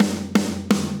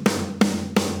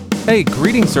Hey,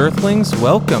 greetings Earthlings,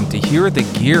 welcome to Hear the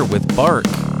Gear with Bark.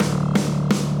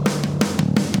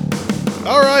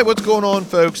 Alright, what's going on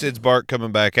folks? It's Bark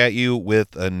coming back at you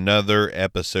with another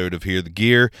episode of Hear the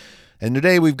Gear. And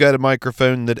today we've got a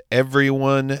microphone that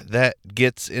everyone that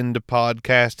gets into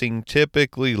podcasting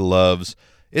typically loves.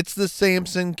 It's the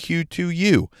Samson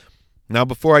Q2U. Now,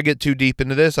 before I get too deep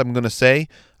into this, I'm going to say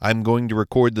I'm going to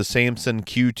record the Samson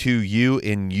Q2U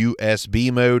in USB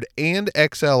mode and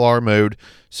XLR mode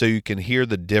so you can hear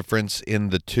the difference in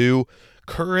the two.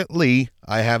 Currently,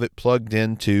 I have it plugged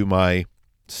into my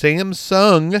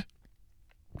Samsung,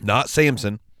 not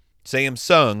Samson,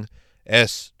 Samsung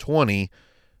S20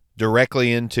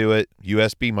 directly into it,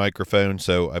 USB microphone.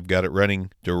 So I've got it running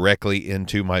directly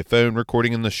into my phone,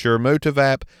 recording in the Shure Motive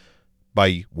app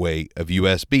by way of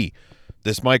USB.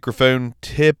 This microphone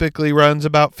typically runs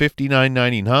about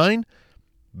 $59.99.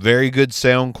 Very good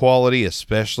sound quality,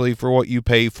 especially for what you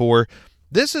pay for.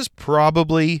 This is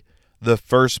probably the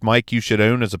first mic you should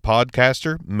own as a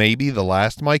podcaster, maybe the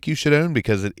last mic you should own,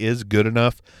 because it is good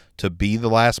enough to be the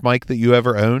last mic that you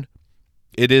ever own.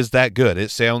 It is that good.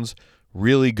 It sounds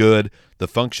really good. The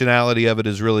functionality of it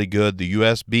is really good. The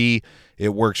USB,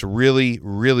 it works really,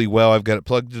 really well. I've got it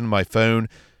plugged into my phone.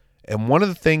 And one of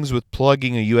the things with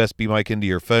plugging a USB mic into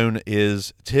your phone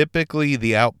is typically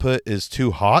the output is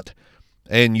too hot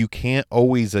and you can't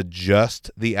always adjust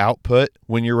the output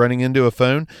when you're running into a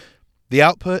phone. The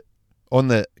output on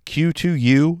the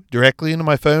Q2U directly into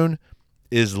my phone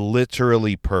is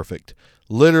literally perfect.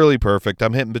 Literally perfect.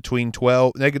 I'm hitting between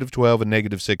negative 12 and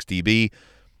negative 6 dB.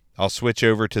 I'll switch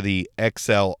over to the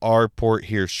XLR port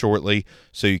here shortly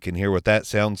so you can hear what that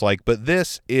sounds like. But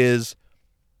this is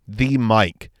the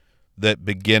mic that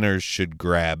beginners should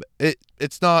grab.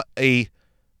 It's not a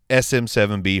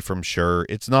SM7B from Shure.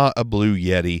 It's not a Blue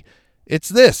Yeti. It's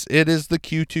this. It is the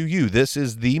Q2U. This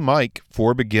is the mic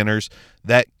for beginners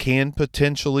that can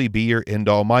potentially be your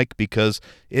end-all mic because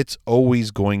it's always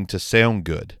going to sound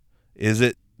good. Is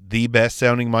it the best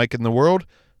sounding mic in the world?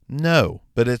 No,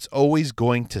 but it's always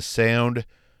going to sound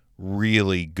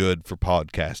really good for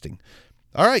podcasting.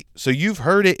 All right, so you've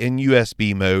heard it in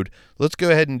USB mode. Let's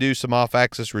go ahead and do some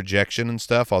off-axis rejection and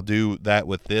stuff. I'll do that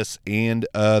with this and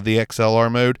the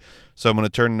XLR mode. So I'm going to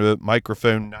turn the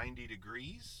microphone 90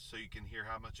 degrees so you can hear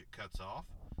how much it cuts off.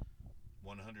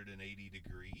 180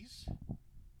 degrees.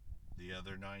 The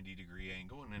other 90-degree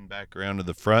angle, and then back around to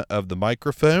the front of the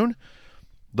microphone.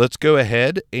 Let's go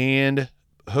ahead and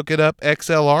hook it up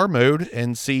XLR mode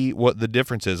and see what the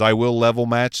difference is. I will level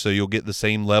match so you'll get the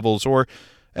same levels or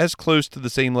as close to the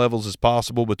same levels as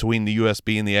possible between the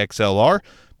USB and the XLR,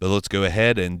 but let's go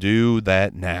ahead and do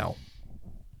that now.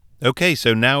 Okay,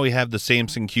 so now we have the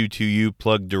Samson Q2U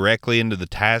plugged directly into the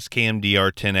Tascam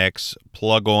DR10X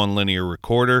plug-on linear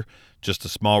recorder. Just a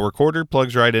small recorder,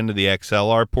 plugs right into the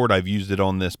XLR port. I've used it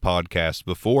on this podcast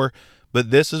before,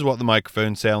 but this is what the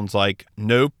microphone sounds like.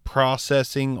 No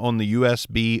processing on the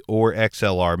USB or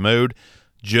XLR mode,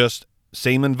 just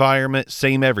same environment,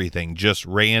 same everything, just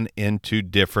ran into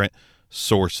different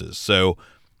sources. So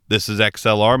this is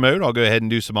XLR mode. I'll go ahead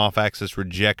and do some off-axis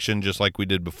rejection just like we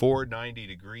did before. 90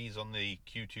 degrees on the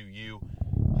Q2U,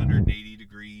 180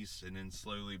 degrees, and then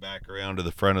slowly back around to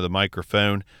the front of the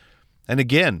microphone. And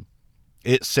again,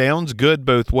 it sounds good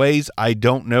both ways. I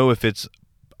don't know if it's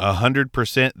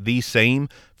 100% the same.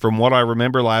 From what I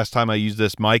remember last time I used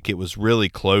this mic, it was really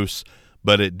close,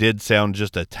 but it did sound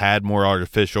just a tad more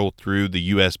artificial through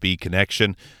the USB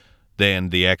connection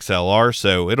than the XLR.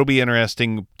 So it'll be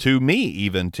interesting to me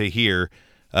even to hear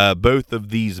both of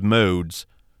these modes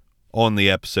on the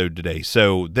episode today.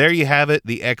 So there you have it,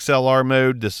 the XLR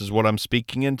mode. This is what I'm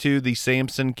speaking into, the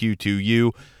Samson Q2U.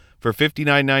 For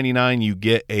 $59.99, you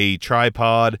get a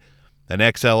tripod, an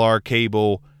XLR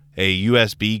cable, a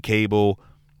USB cable.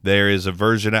 There is a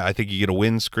version, I think you get a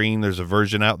windscreen. There's a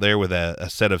version out there with a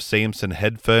set of Samson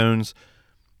headphones.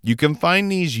 You can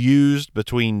find these used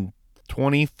between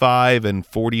 $25 and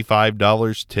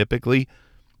 $45 typically.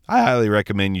 I highly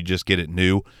recommend you just get it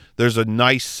new. There's a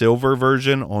nice silver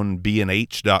version on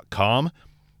B&H.com.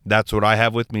 That's what I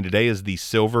have with me today is the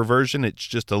silver version. It's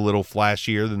just a little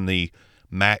flashier than the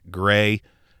matte gray,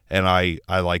 and I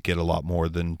like it a lot more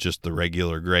than just the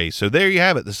regular gray. So there you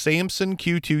have it, the Samson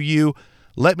Q2U.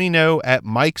 Let me know at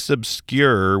Mike's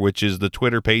Obscure, which is the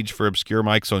Twitter page for Obscure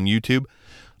Mics on YouTube.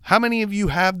 How many of you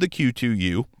have the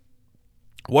Q2U?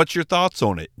 What's your thoughts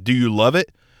on it? Do you love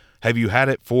it? Have you had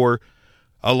it for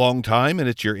a long time and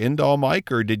it's your end-all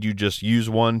mic, or did you just use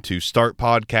one to start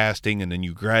podcasting and then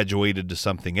you graduated to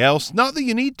something else? Not that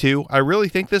you need to. I really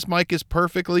think this mic is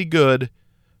perfectly good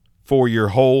for your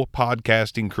whole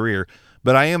podcasting career.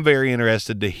 but I am very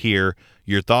interested to hear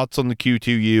your thoughts on the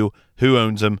Q2U, who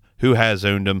owns them, who has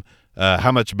owned them,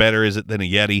 how much better is it than a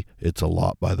Yeti? It's a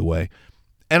lot, by the way.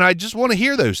 And I just want to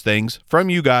hear those things from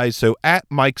you guys. So at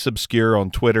Mike's Obscure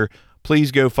on Twitter,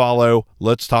 please go follow.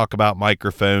 Let's talk about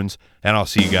microphones, and I'll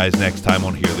see you guys next time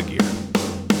on Hear the Gear.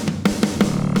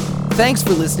 Thanks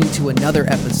for listening to another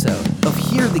episode of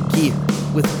Hear the Gear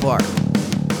with Bart.